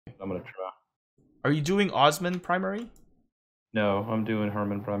I'm gonna try. Are you doing Osman primary? No, I'm doing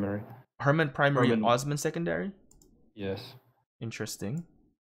Herman primary. Herman primary, Herman, Osman secondary? yes. Interesting.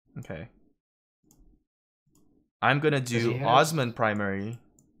 Okay. I'm gonna Because he do has. Osman primary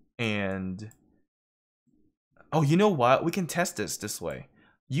and oh, you know what? We can test this way.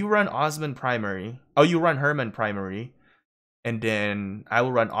 You run Osman primary. Oh, you run Herman primary, and then I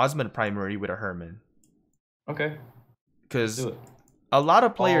will run Osman primary with a Herman. Okay, let's do Because it. a lot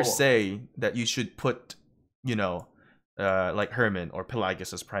of players Oh, say that you should put, you know, like Herman or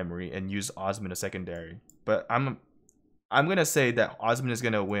Pelagius as primary and use Osman as secondary. But I'm gonna say that Osman is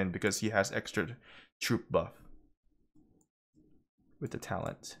gonna win because he has extra troop buff with the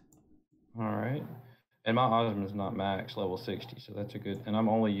talent. all right. And my Osmond's not max level 60, so that's a good. And I'm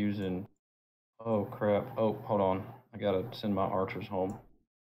only using. Oh crap! Oh, hold on. I gotta send my archers home.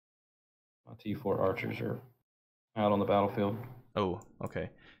 My T4 archers are out on the battlefield. Oh, okay.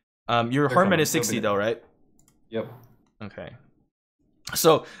 Your They're Herman coming. is They'll be 60 here. though, right? Yep. Okay.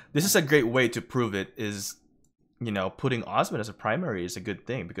 So this is a great way to prove it. Is putting Osman as a primary is a good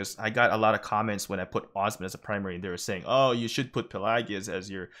thing because I got a lot of comments when I put Osman as a primary and they were saying, "Oh, you should put Pelagius as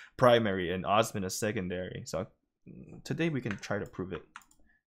your primary and Osman as secondary." So today we can try to prove it.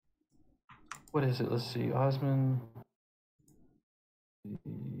 What is it? Let's see. Osmond.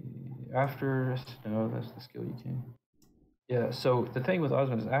 After. No, that's the skill you can. Yeah, so the thing with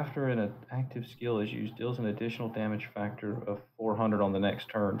Osmond is after an active skill is used, deals an additional damage factor of 400 on the next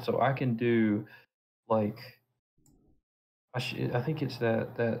turn. So I can do like I think it's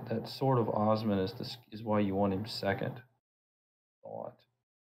that sort of Osmond is why you want him second. Thought.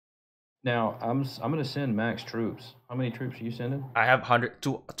 Now I'm gonna send max troops. How many troops are you sending? I have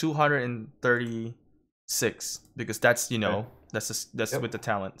 236 because that's Okay. that's Yep. with the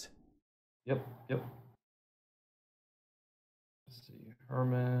talent. Yep. Yep. Let's see,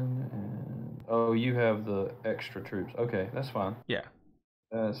 Herman and oh, you have the extra troops. Okay, that's fine. Yeah.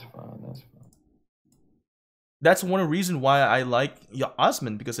 That's fine. That's fine. That's one reason why I like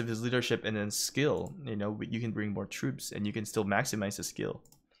Osman because of his leadership and his skill. You can bring more troops and you can still maximize the skill.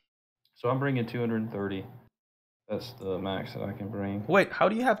 So I'm bringing 230. That's the max that I can bring Wait, how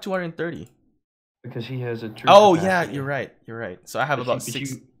do you have 230? because he has a troop Oh yeah, capacity. you're right. You're right. So I have But you about but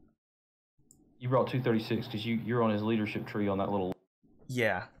six. you brought 236 because you're on his leadership tree on that little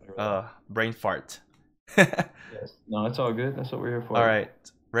Yeah. whatever that. Brain fart. Yes. No, it's all good. That's what we're here All for. right.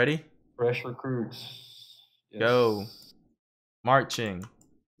 Ready? Fresh recruits. Go. Yes. Marching.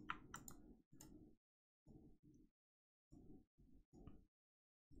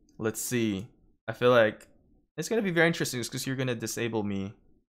 Let's see. I feel like it's gonna be very interesting because you're gonna disable me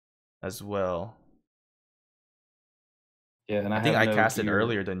as well. Yeah, and I I think have I no cast it gear.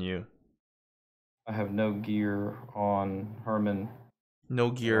 earlier than you. I have no gear on Herman No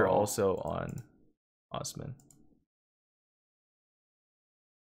at gear all. also on Osman.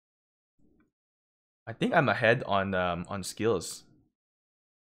 I think I'm ahead on skills.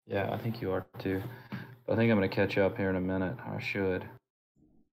 Yeah, I think you are too. But I think I'm gonna catch up here in a minute. I should.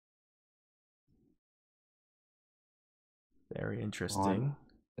 Very Come on. interesting.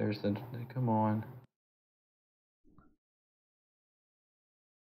 There's the. Come on.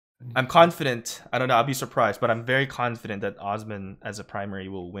 I'm confident. I don't know. I'll be surprised, but I'm very confident that Osman as a primary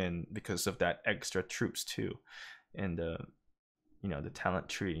will win because of that extra troops too, and the talent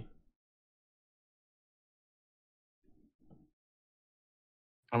tree.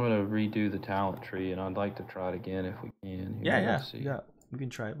 I'm gonna redo the talent tree, and I'd like to try it again if we can. Yeah, Here, yeah. let's We see. got. We can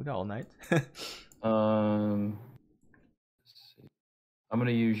try it. We got all night. Um, let's see. I'm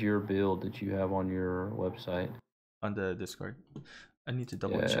gonna use your build that you have on your website. On the Discord. I need to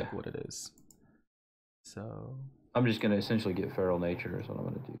double Yeah, check what it is. So I'm just gonna essentially get feral nature is what I'm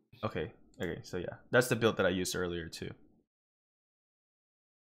gonna do. okay, okay. So yeah, that's the build that I used earlier too.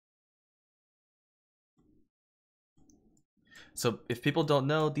 So if people don't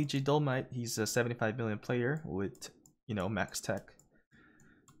know, DJ Dolmite, he's a 75 million player with max tech.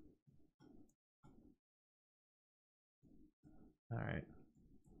 All right.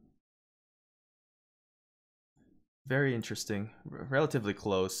 Very interesting. Relatively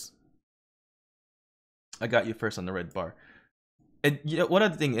close. I got you first on the red bar. And one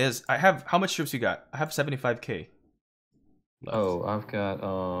other thing is, I have how much troops you got? I have 75k left. Oh, I've got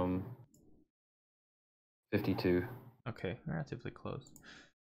 52. Okay, relatively close.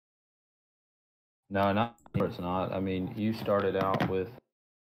 No, not it's not. I mean, you started out with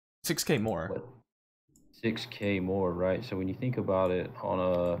 6k more. what 6K more, right? So when you think about it on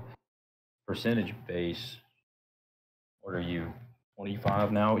a percentage base, what are you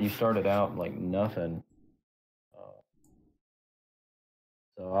 25 now? You started out like nothing. Uh,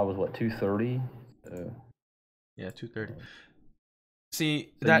 So I was what 230. Yeah, 230. Um,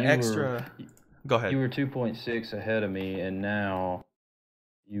 See, so that extra. Go you ahead. were 2.6 ahead of me, and now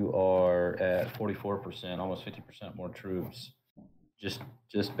you are at 44%, almost 50% more troops, just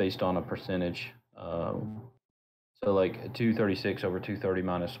just based on a percentage. So like 236 over 230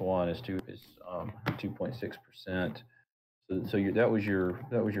 minus one is 2.6%. So that was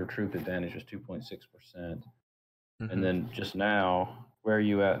your troop advantage was 2.6%. And Mm-hmm. then just now, where are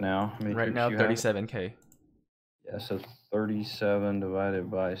you at now? How many Right troops now, you have? 37K. Yeah, so 37 divided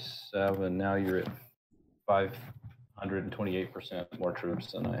by 7. Now you're at 528% more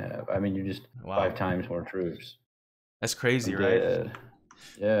troops than I have. I mean, you're just Wow, 5 times more troops. that's crazy, I'm right? dead.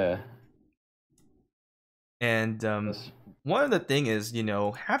 Yeah. And That's one of the thing is,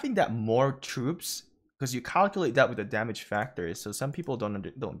 having that more troops, because you calculate that with the damage factor, so some people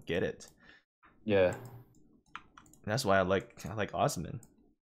don't get it. yeah. And that's why I like Osman.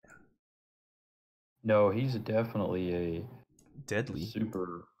 No, he's definitely a Deadly.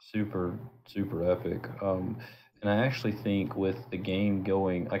 super, super, super epic. And I actually think with the game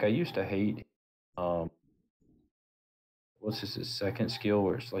going, like I used to hate, um, what's this, his second skill,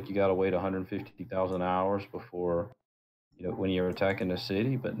 where it's like you got to wait 150,000 hours before, when you're attacking a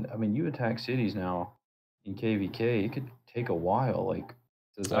city. But I mean, you attack cities now in KVK, it could take a while. Like,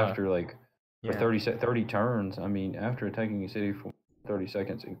 says Uh, after like for yeah. 30 turns. I mean, after attacking a city for 30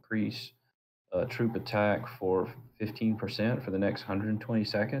 seconds, increase troop attack for 15% for the next 120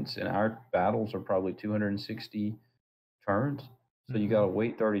 seconds. And our battles are probably 260 turns. So you got Mm-hmm. to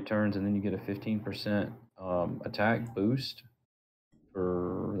wait 30 turns, and then you get a 15% attack boost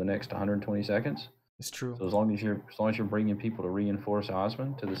for the next 120 seconds. It's true. So as long as you're bringing people to reinforce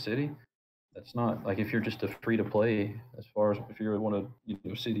Osman to the city, that's not like if you're just a free to play. As far as if you want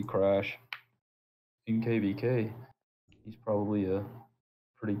to city crash in KVK, he's probably a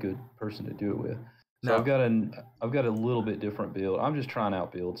pretty good person to do it with. So Now, I've got a little bit different build. I'm just trying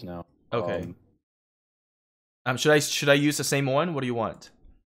out builds now. okay. Should I use the same one? What do you want?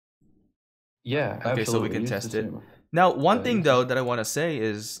 Yeah, Okay, so we absolutely. can Use the test it. same. Now, one Yeah, thing use the though that I want to say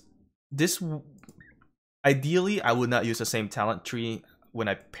is this. Ideally, I would not use the same talent tree when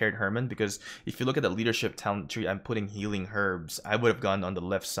I paired Herman, because if you look at the leadership talent tree, I'm putting healing herbs. I would have gone on the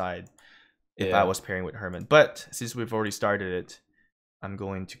left side if I yeah was pairing with Herman. But since we've already started it, I'm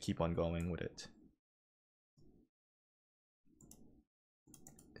going to keep on going with it.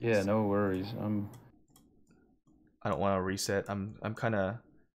 yeah. No worries. I don't want to reset. I'm kind of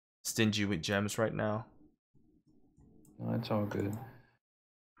stingy with gems right now, No, it's all good.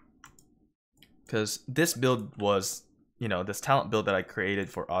 because this build was, this talent build that I created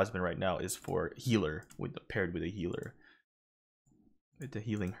for Osman right now is for healer, paired with a healer, with the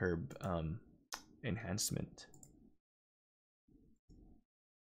healing herb enhancement.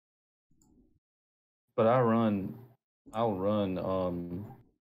 But I'll run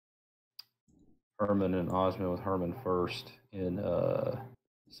Herman and Osman with Herman first in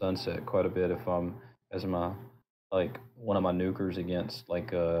Sunset quite a bit if I'm as my like one of my nukers against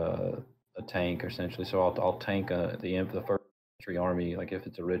like a tank essentially. So I'll tank the first infantry army like if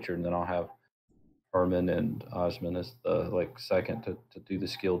it's a Richard, and then I'll have Herman and Osman as the like second to do the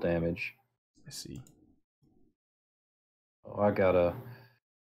skill damage. I see. Oh, I gotta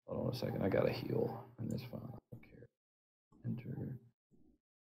hold on a second. I gotta heal, and that's fine. I don't care. Enter.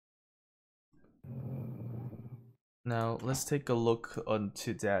 Now let's take a look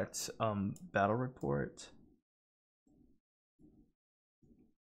onto that battle report.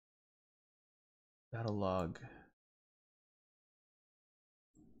 Battle log.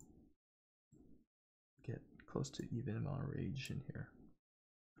 Get close to even amount of rage in here.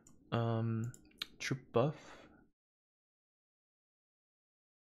 Troop buff.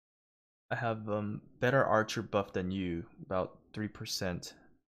 I have better archer buff than you, about 3%.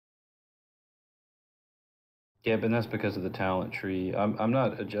 Yeah, but that's because of the talent tree. I'm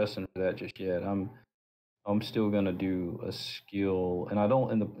not adjusting for that just yet. I'm still gonna do a skill, and I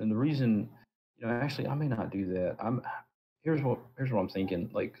don't. And the reason, actually, I may not do that. Here's what I'm thinking.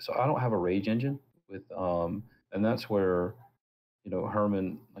 Like, so I don't have a rage engine with and that's where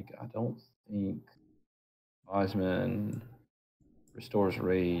Herman. Like, I don't think Osman restores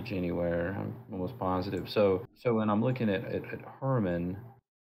rage anywhere. I'm almost positive. So when I'm looking at Herman,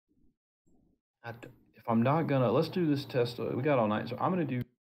 if I'm not gonna, let's do this test. We got all night, so I'm gonna do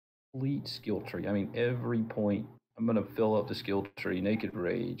complete skill tree. I mean, every point, I'm going to fill up the skill tree, naked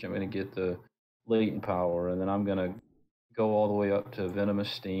rage. I'm going to get the latent power, and then I'm going to go all the way up to venomous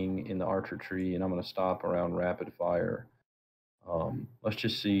sting in the archer tree, and I'm going to stop around rapid fire. Let's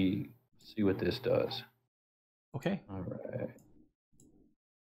just see what this does. Okay. All right.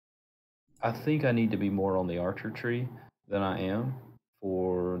 I think I need to be more on the archer tree than I am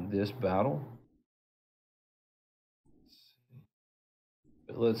for this battle.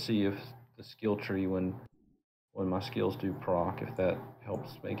 But let's see if the skill tree, when my skills do proc, if that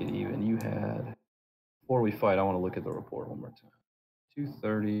helps make it even. You had, before we fight, I want to look at the report one more time.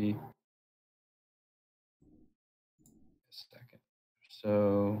 230. A second.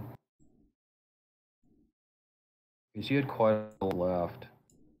 So, because you had quite a little left.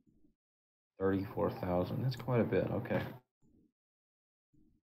 34,000. That's quite a bit. Okay.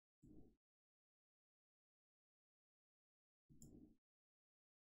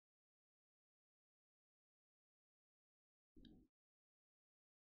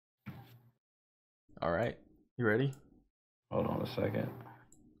 All right, you ready? Hold on a second.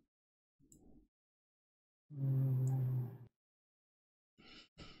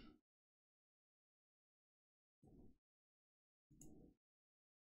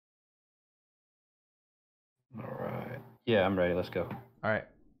 All right. Yeah, I'm ready. Let's go. All right.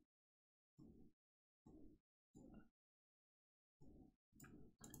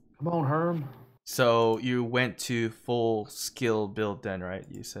 Come on, Herm. So you went to full skill build then, right?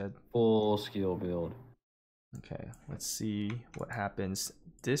 You said. Full skill build. Okay, let's see what happens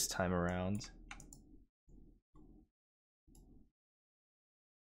this time around.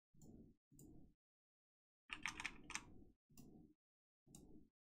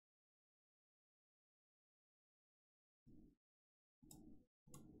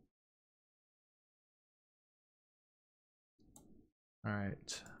 All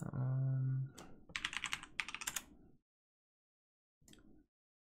right.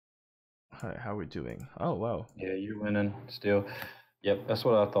 How are we doing? Oh, wow. Yeah, you're winning still. Yep, that's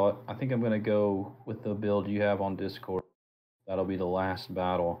what I thought. I think I'm going to go with the build you have on Discord. That'll be the last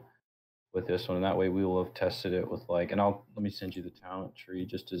battle with this one. And that way we will have tested it with like, and let me send you the talent tree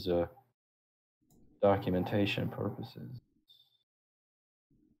just as a documentation purposes.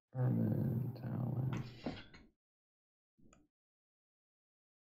 Herman talent.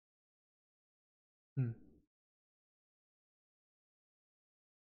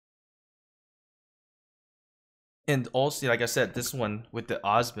 And also, like I said, this one with the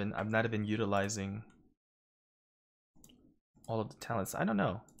Osman, I'm not even utilizing all of the talents. I don't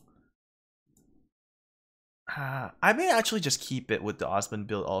know. I may actually just keep it with the Osman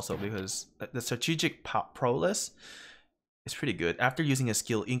build also because the strategic pro list is pretty good. After using a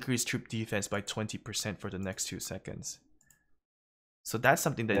skill, increase troop defense by 20% for the next 2 seconds. So that's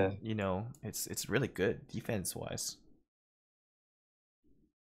something that, Yeah. you know, it's really good defense wise.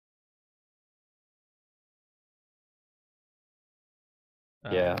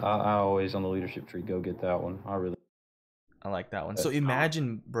 Yeah, I always on the leadership tree go get that one. I like that one. So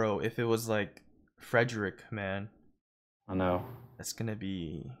imagine, bro, if it was like Frederick, man. I know. That's gonna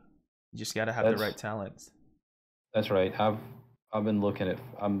be. You just gotta have the right talents. That's right. I've been looking at.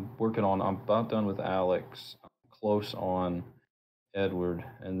 I'm working on. I'm about done with Alex. I'm close on Edward,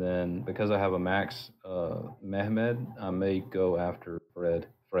 and then because I have a max Mehmed, I may go after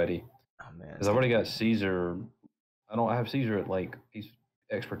Freddy. Oh man. Because I've already got Caesar. I have Caesar at like he's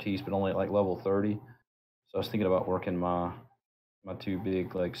expertise, but only at like level 30. So I was thinking about working my two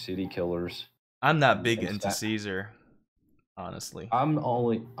big like city killers. I'm not big into Caesar, honestly. I'm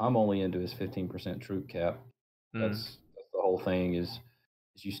only into his 15% troop cap. That's the whole thing is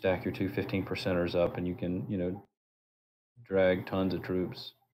you stack your two 15%ers up and you can, drag tons of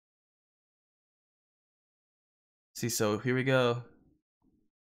troops. See, so here we go.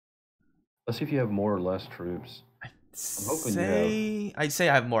 Let's see if you have more or less troops. I'm hoping you have. I'd say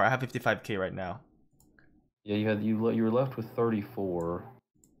I have more. I have 55k right now. Yeah, you were left with 34.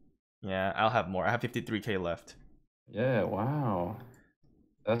 Yeah, I'll have more. I have 53k left. Yeah, wow.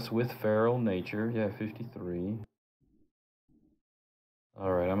 That's with feral nature. Yeah, 53.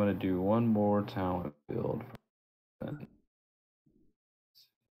 All right, I'm gonna do one more talent build. Talent.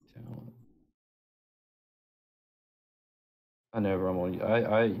 I'm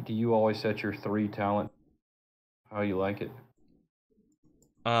on. Do you always set your 3 talent how you like it?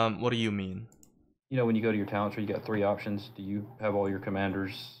 What do you mean? When you go to your talent tree, you got 3 options. Do you have all your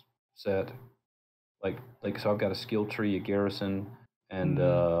commanders set? Like so I've got a skill tree, a garrison, and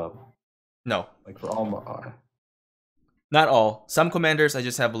no. Like for all my not all. Some commanders I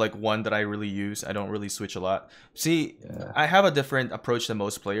just have like one that I really use. I don't really switch a lot. See, yeah. I have a different approach than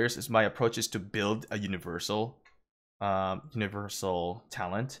most players. Is my approach is to build a universal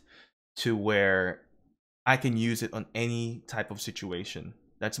talent to where I can use it on any type of situation.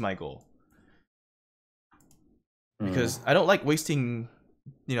 That's my goal. Because I don't like wasting,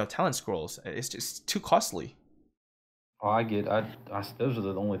 talent scrolls. It's just too costly. Oh, those are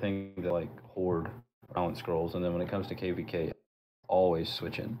the only things that like hoard balance scrolls, and then when it comes to KVK, always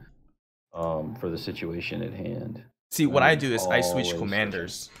switching for the situation at hand. See, I what I mean, do is I switch always switching.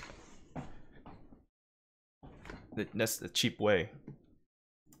 commanders. That's the cheap way.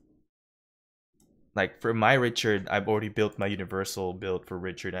 Like for my Richard, I've already built my universal build for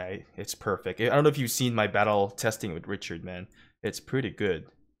Richard. It's perfect. I don't know if you've seen my battle testing with Richard, man. It's pretty good.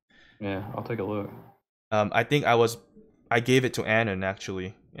 Yeah, I'll take a look. I think I gave it to Annan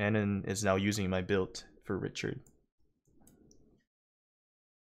actually. Annan is now using my build for Richard.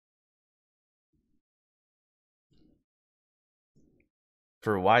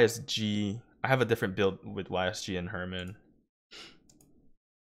 For YSG, I have a different build with YSG and Herman.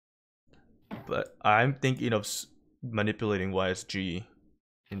 But I'm thinking of manipulating YSG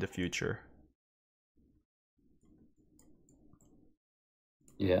in the future.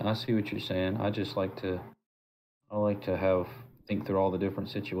 Yeah, I see what you're saying. I like to think through all the different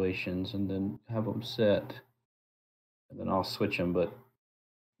situations and then have them set, and then I'll switch them. But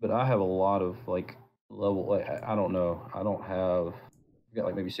I have a lot of like level. Like I don't know. I don't have. I got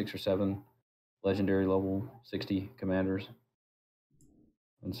like maybe 6 or 7 legendary level 60 commanders,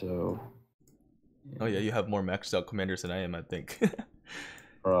 and so. Yeah, Oh yeah, you have more maxed out commanders than I am, I think.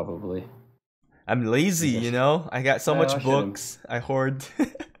 probably. I'm lazy, I you guess. know? I got so Well, much books. I hoard.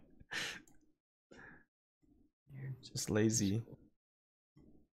 Just lazy.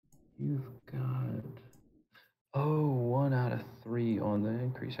 You've got 1 out of 3 on the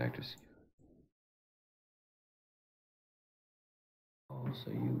increase active skill. Oh,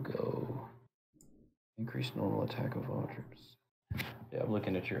 so you go increase normal attack of all troops. Yeah, I'm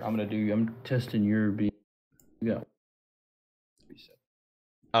looking at I'm testing your B. You got reset.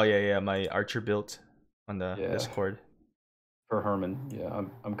 Oh yeah, my archer built on the Discord. For Herman, yeah,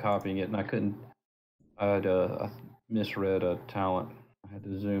 I'm copying it, and I misread a talent. I had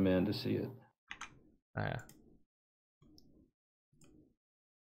to zoom in to see it. Oh, yeah.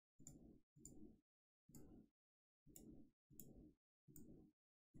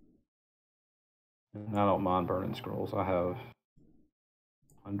 And I don't mind burning scrolls. I have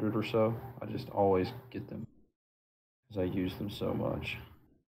 100 or so. I just always get them because I use them so much.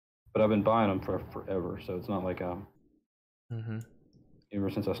 But I've been buying them for forever, so it's not like I'm. Ever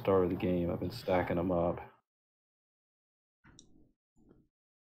since I started the game, I've been stacking them up.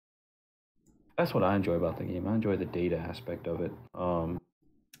 That's what I enjoy about the game. I enjoy the data aspect of it.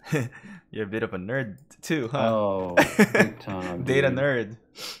 You're a bit of a nerd too, huh? Oh, big time. Data dude. nerd.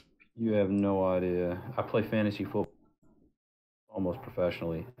 You have no idea. I play fantasy football almost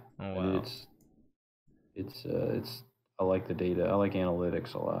professionally. Oh wow. And it's I like the data. I like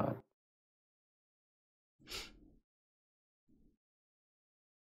analytics a lot.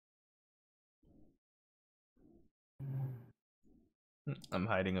 I'm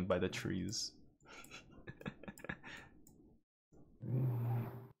hiding them by the trees.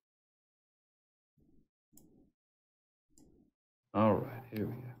 All right, here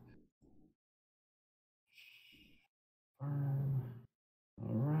we go.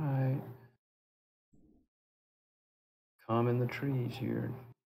 All right. Come in the trees here.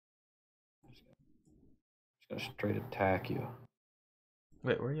 Just gonna straight attack you.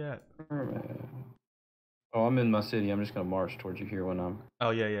 Wait, where are you at? Oh, I'm in my city. I'm just gonna march towards you here when I'm. Oh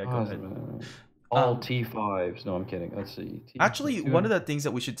yeah, go ahead. All T5s. No, I'm kidding. Let's see. Actually, one of the things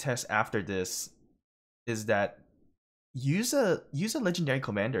that we should test after this is that use a legendary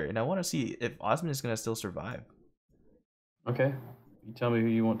commander, and I want to see if Osman is gonna still survive. Okay, you tell me who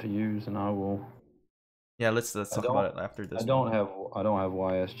you want to use, and I will. Yeah, let's talk about it after this. I don't have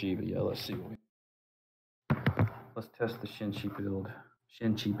YSG, but yeah, let's see. Let's test the Shinchi build.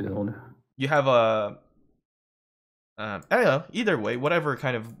 You have a. I don't know. Either way, whatever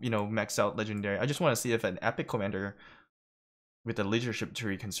kind of max out legendary. I just want to see if an epic commander with a leadership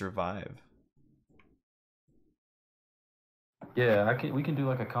tree can survive. Yeah, we can do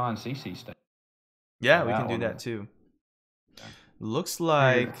like a con CC stuff. Yeah, we can do that too. Yeah. Looks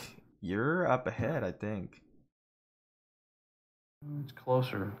like you're up ahead, I think. It's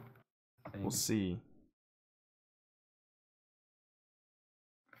closer. We'll see.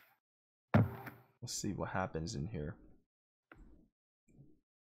 We'll see what happens in here.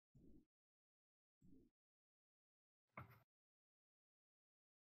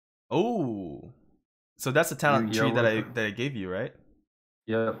 Oh, so that's the talent tree that I gave you, right?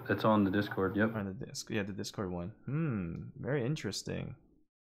 Yep, it's on the Discord. Yep. On the disc, yeah, the Discord one. Very interesting.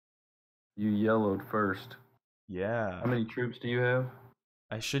 You yellowed first. Yeah. How many troops do you have?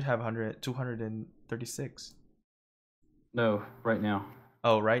 I should have 236. No, right now.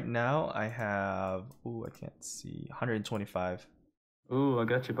 Oh, right now I have. Ooh, I can't see. 125. Ooh, I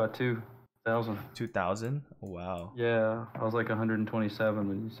got you by 2,000. 2,000. Wow. Yeah, I was like 127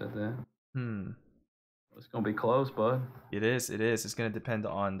 when you said that. Hmm. It's gonna be close, bud. It is. It is. It's gonna depend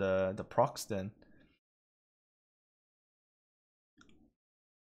on the procs then.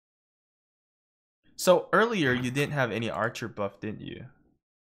 So earlier you didn't have any archer buff, didn't you?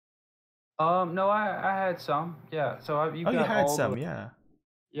 No, I had some. Yeah, so you Oh, you got had all the. some. Yeah,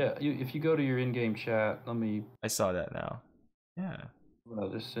 Yeah, if you go to your in-game chat, let me I saw that now. Yeah.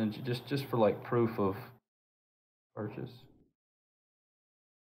 just send you just for like proof of purchase.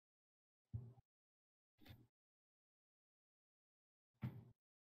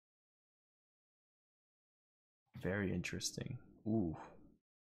 Very interesting. Ooh.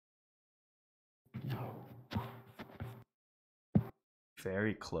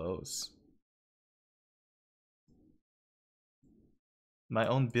 Very close. My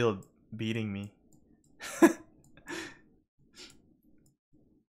own build beating me.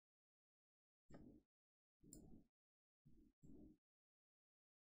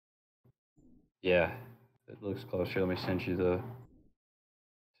 Yeah, it looks close. Here, let me send you the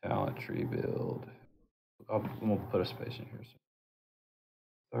talent tree build. I'm gonna put a space in here. So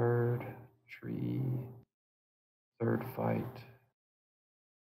third tree, third fight,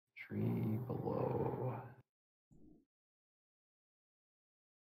 tree below.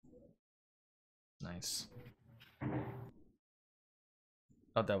 Nice.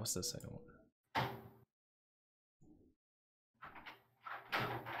 Oh, that was the second one.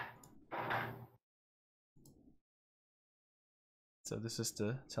 So this is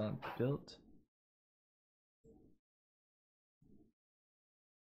the talent build.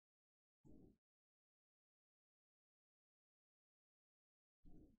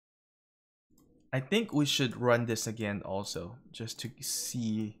 I think we should run this again also, just to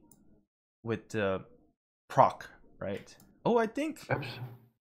see with the proc, right? Oh, I think, Oops.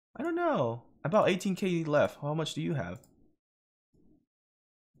 I don't know. About 18k left. How much do you have?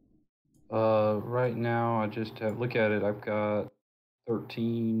 Right now I just have look at it. I've got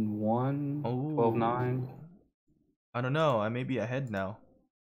 13-1, Oh, 12-9. I don't know. I may be ahead now.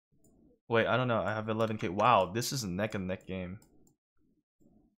 Wait, I don't know. I have 11k. Wow, this is a neck and neck game.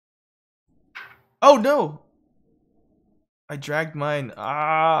 Oh no! I dragged mine.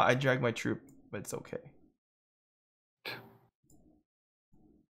 Ah, I dragged my troop, but it's okay.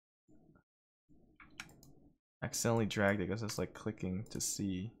 Accidentally dragged it because it's like clicking to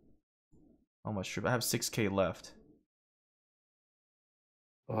see how much troop. I have 6k left.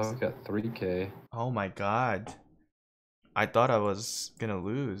 Oh, I've got 3K. Oh my god. I thought I was gonna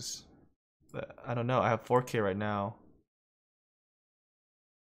lose. But I don't know. I have 4k right now.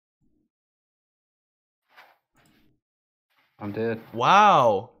 I'm dead.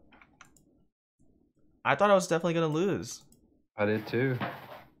 Wow. I thought I was definitely gonna lose. I did too.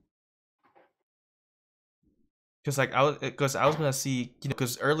 Cause like I was gonna see, you know,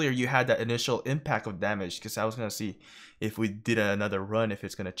 cause earlier you had that initial impact of damage. Cause I was gonna see if we did another run, if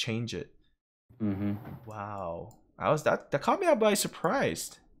it's gonna change it. Mm-hmm. Wow, that caught me out by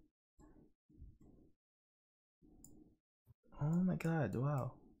surprise. Oh my god!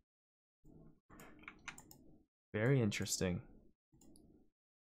 Wow, very interesting.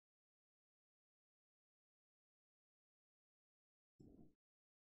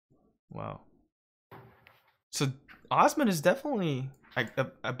 Wow. So Osman is definitely like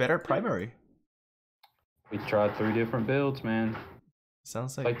a better primary. We tried 3 different builds, man.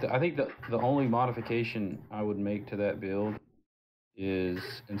 Sounds like. Like I think the only modification I would make to that build is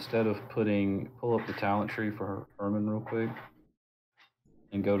instead of pull up the talent tree for Herman real quick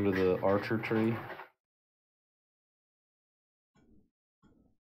and go to the archer tree.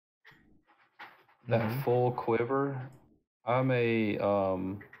 That full quiver, I may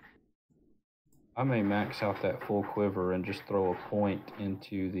max out that full quiver and just throw a point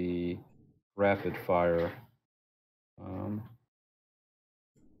into the rapid fire.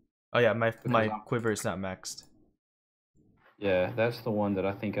 Oh yeah, my Because quiver is not maxed. yeah, that's the one that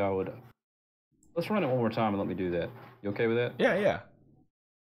I think I would. Let's run it one more time and let me do that. You okay with that? Yeah, yeah.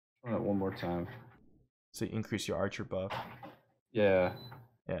 Run it one more time. So you increase your archer buff. Yeah.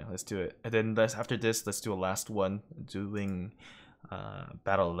 Yeah, let's do it. And then after this, let's do a last one, doing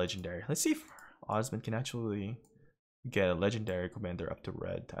battle legendary. Let's see if Osman can actually get a legendary commander up to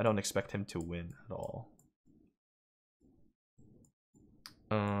red. I don't expect him to win at all.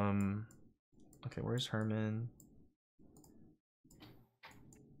 Okay, where's Herman?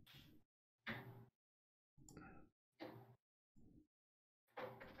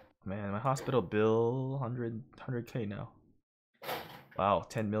 Man, my hospital bill 100k now. Wow,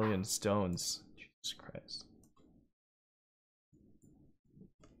 10 million stones. Jesus Christ.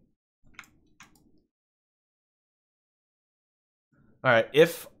 Alright,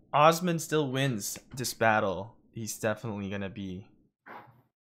 if Osman still wins this battle, he's definitely gonna be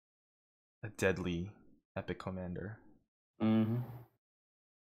a deadly epic commander. Mm-hmm.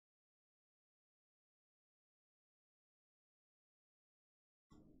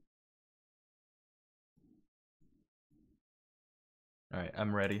 Alright,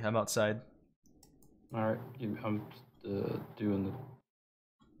 I'm ready. I'm outside. All right, I'm doing the.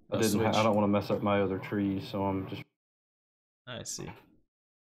 I I'll didn't. switch. I don't want to mess up my other trees, so I'm just. I see.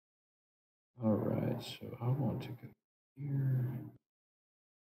 All right, so I want to go here.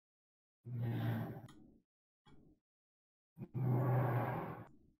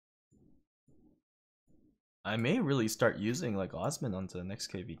 I may really start using like Osman onto the next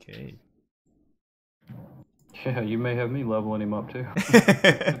KVK. Yeah, you may have me leveling him up too.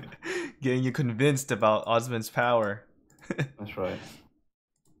 Getting you convinced about Osman's power. That's right.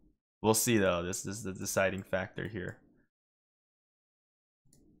 We'll see though. This is the deciding factor here.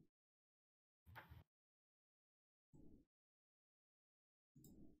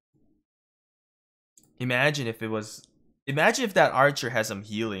 Imagine if it was. Imagine if that archer has some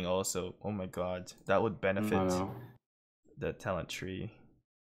healing also. Oh my god, that would benefit the talent tree.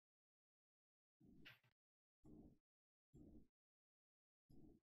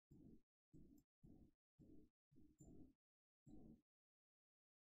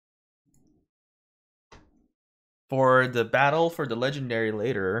 For the battle for the legendary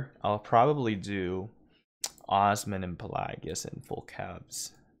later, I'll probably do Osman and Pelagius in full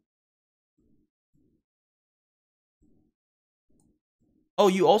cabs. Oh,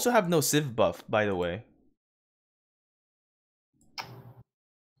 you also have no Civ buff, by the way.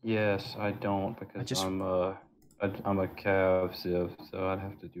 Yes, I don't because I'm a Cav Civ, so I'd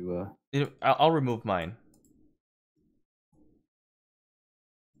have to do a. I'll remove mine.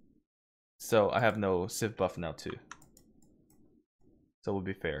 So I have no Civ buff now too. So we'll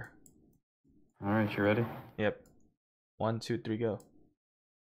be fair. All right, you ready? Yep. 1, 2, 3, go.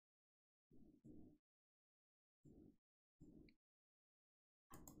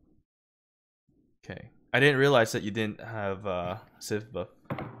 Okay. I didn't realize that you didn't have Civ buff.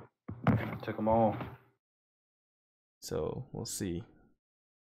 Took them all. So we'll see.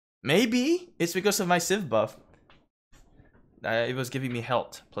 Maybe it's because of my Civ buff. It was giving me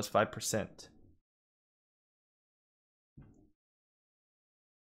health plus 5%.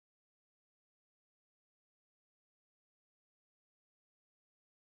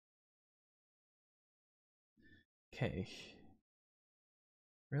 Okay.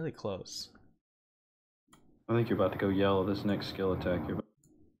 Really close. I think you're about to go yellow this next skill attack. You're about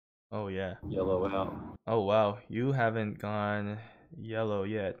Oh yeah. to yellow out. Oh wow, you haven't gone yellow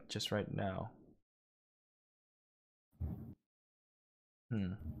yet, just right now.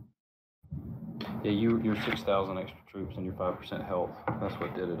 Yeah, you're 6,000 extra troops and you're 5% health. That's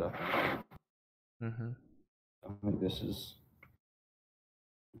what did it, I think. I think this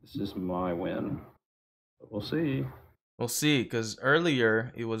is my win. But we'll see. We'll see, because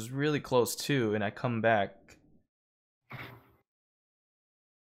earlier it was really close too, and I come back.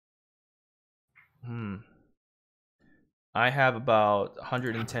 I have about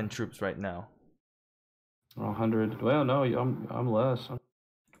 110 troops right now. 100. Well, no, I'm less. I'm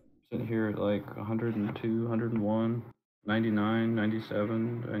sitting here at like 102, 101, 99,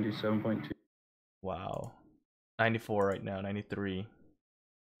 97, 97.2. Wow. 94 right now, 93.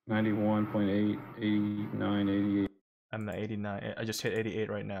 91.8, 89, 88. I'm at 89. I just hit 88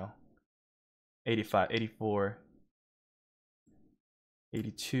 right now. 85, 84,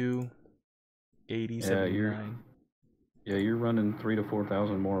 82, 80, 79. You're running 3,000 to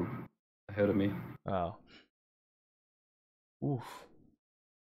 4,000 more ahead of me. Wow. Oof.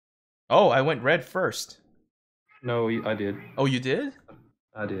 Oh, I went red first. No, I did. Oh, you did?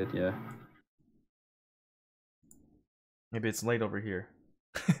 I did, yeah. Maybe it's late over here.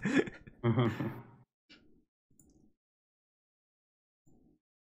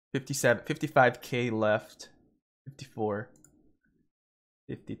 57, 55k left. 54,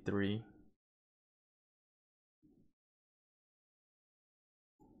 53.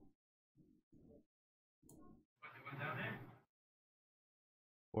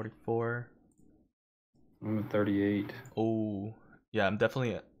 $44. I'm at 38. Oh, yeah, I'm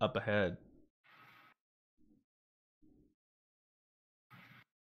definitely up ahead.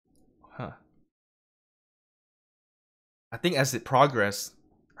 Huh. I think as it progressed,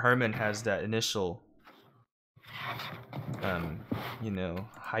 Herman has that initial,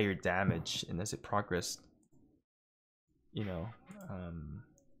 higher damage, and as it progressed, you know,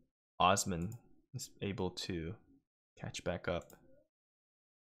 Osman is able to catch back up.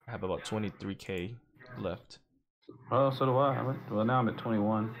 I have about 23k left. Oh, so do I. Well, now I'm at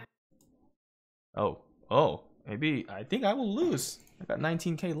 21. Oh, maybe I think I will lose. I got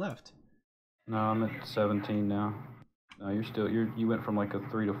 19k left. No, I'm at 17 now. No, you went from like a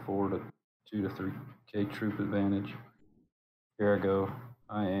 3 to 4 to 2 to 3k troop advantage. Here I go.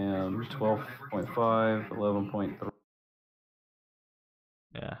 I am 12.5, 11.3.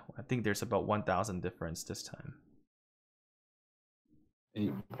 Yeah, I think there's about 1,000 difference this time.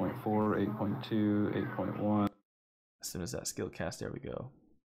 8.4, 8.2, 8.1. As soon as that skill cast, there we go.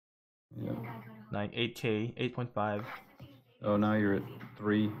 Yeah. 8k, 8.5. Oh, now you're at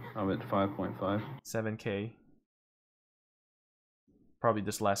 3. I'm at 5.5. 7k. Probably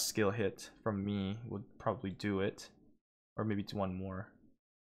this last skill hit from me would probably do it. Or maybe it's one more.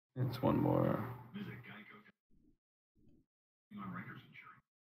 It's one more.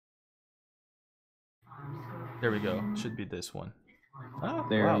 There we go. Should be this one. Oh,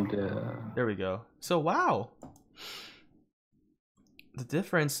 There, wow. I'm dead. There we go. So, wow. The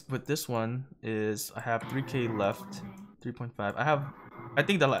difference with this one is I have 3k left. 3.5. I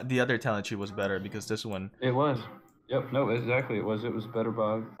think the other talent tree was better because this one. It was. Yep. No, exactly. It was. It was better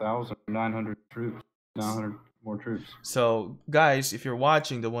by 1,900 troops. 900 more troops. So, guys, if you're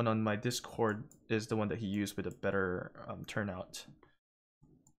watching, the one on my Discord is the one that he used with a better turnout.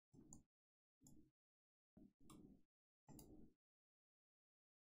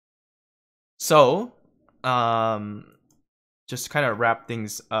 So, just to kind of wrap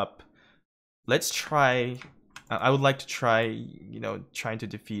things up, let's try. I would like to try, trying to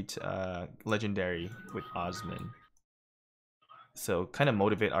defeat Legendary with Osman. So, kind of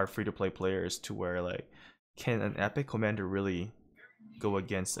motivate our free-to-play players to where, like, can an epic commander really go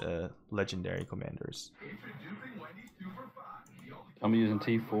against legendary commanders? I'm using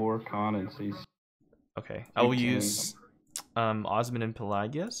T4, Khan, and C. Okay, I will use Osman and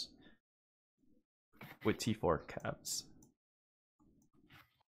Pelagius with T4 caps.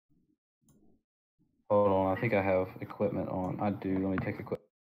 Hold on, I think I have equipment on. I do. Let me take equipment.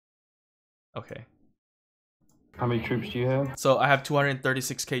 Okay. How many troops do you have? So I have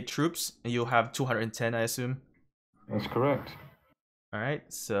 236k troops, and you'll have 210, I assume. That's correct. All right,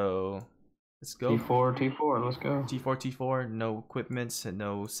 so let's go. T4, let's go. T4, no equipments and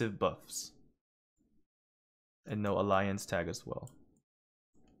no civ buffs, and no alliance tag as well.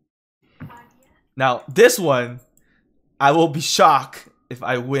 Now this one, I will be shocked if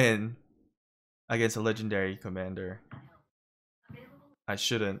I win against a legendary commander. I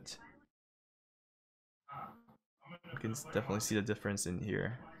shouldn't. You can definitely see the difference in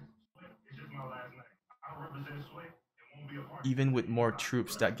here. Even with more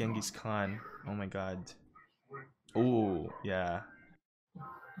troops, that Genghis Khan, oh my god. Oh, yeah.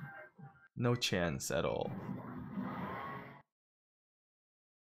 No chance at all.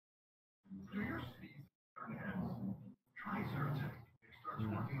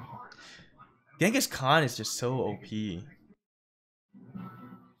 Genghis Khan is just so OP.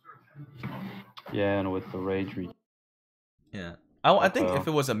 Yeah, and with the rage Yeah. I think if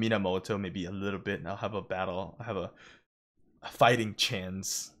it was a Minamoto, maybe a little bit, I'll have a battle. I have a fighting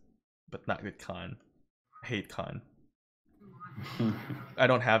chance, but not with Khan. I hate Khan. I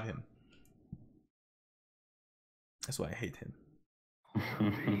don't have him. That's why I hate him.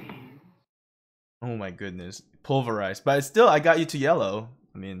 Oh my goodness. Pulverized. But still, I got you to yellow.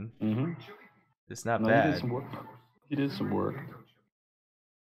 I mean, it's not bad. He did some work. He did some work.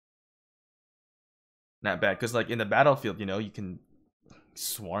 Not bad, because like in the battlefield, you can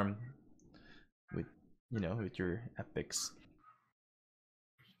swarm with, with your epics.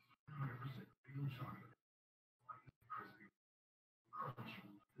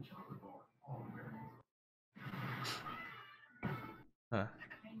 Huh.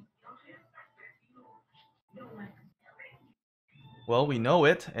 Well, we know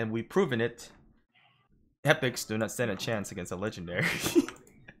it, and we've proven it. Epics do not stand a chance against a legendary.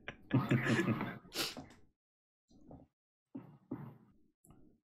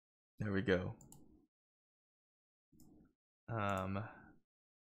 There we go.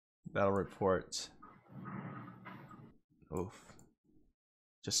 Battle report. Oof.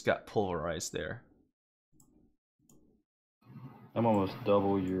 Just got pulverized there. I'm almost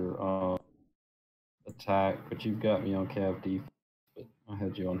double your attack, but you've got me on cav defense, but I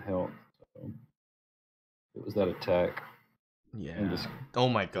had you on health. So it was that attack. Yeah. Oh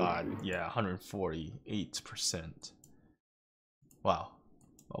my god. Yeah, 148%. Wow.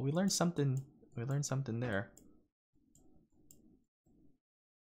 Well, we learned something. We learned something there.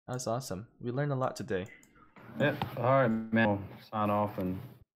 That's awesome. We learned a lot today. Yep. All right, man. I'll sign off and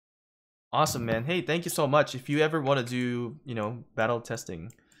Awesome, man. Hey, thank you so much. If you ever want to do, battle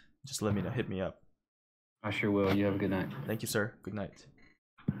testing, just let me know. Hit me up. I sure will. You have a good night. Thank you, sir. Good night.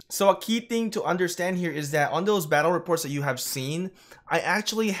 So a key thing to understand here is that on those battle reports that you have seen, I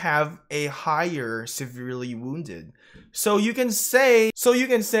actually have a higher severely wounded. So you can say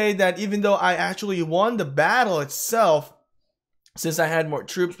that even though I actually won the battle itself, since I had more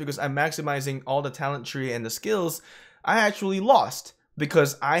troops because I'm maximizing all the talent tree and the skills, I actually lost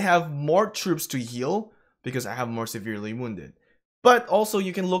because I have more troops to heal because I have more severely wounded. But also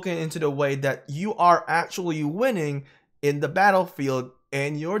you can look into the way that you are actually winning in the battlefield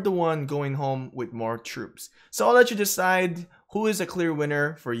and you're the one going home with more troops. So I'll let you decide who is a clear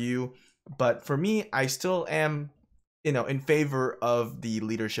winner for you. But for me, I still am, in favor of the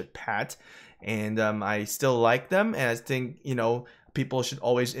leadership path. And I still like them. And I think, people should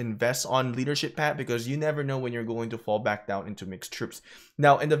always invest on leadership path because you never know when you're going to fall back down into mixed troops.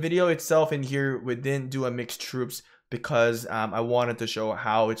 Now, in the video itself in here, we didn't do a mixed troops because I wanted to show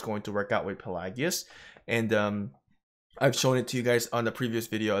how it's going to work out with Pelagius. And I've shown it to you guys on the previous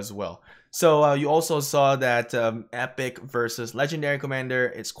video as well. So you also saw that epic versus legendary commander,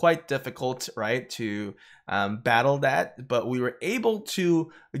 it's quite difficult, right, to battle that, but we were able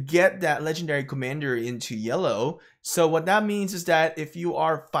to get that legendary commander into yellow. So what that means is that if you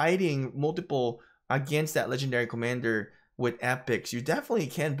are fighting multiple against that legendary commander with epics, you definitely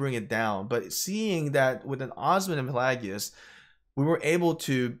can bring it down. But seeing that with an Osman and Pelagius, we were able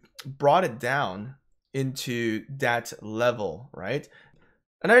to brought it down into that level, right?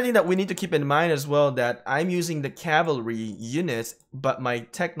 Another thing that we need to keep in mind as well, that I'm using the cavalry units, but my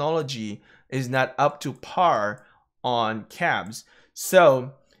technology is not up to par on cabs.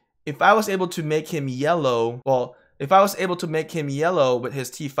 So if I was able to make him yellow, if I was able to make him yellow with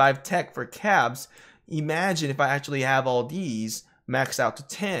his T5 tech for cabs, imagine if I actually have all these maxed out to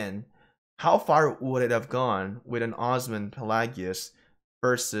 10, how far would it have gone with an Osman Pelagius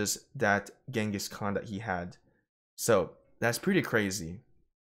versus that Genghis Khan that he had? So that's pretty crazy.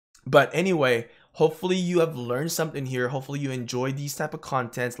 But anyway, hopefully you have learned something here. Hopefully you enjoy these type of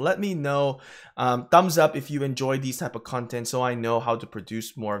contents. Let me know, thumbs up if you enjoy these type of content, so I know how to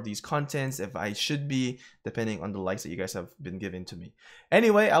produce more of these contents, if I should be, depending on the likes that you guys have been giving to me.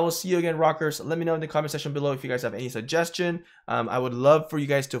 Anyway, I will see you again, rockers. Let me know in the comment section below if you guys have any suggestion. I would love for you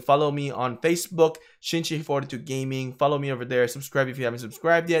guys to follow me on Facebook, Shinchi42 Gaming. Follow me over there. Subscribe if you haven't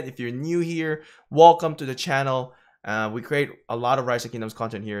subscribed yet. If you're new here, welcome to the channel. We create a lot of Rise of Kingdoms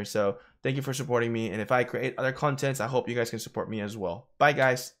content here, so thank you for supporting me. And if I create other contents, I hope you guys can support me as well. Bye,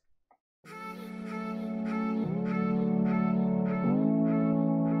 guys.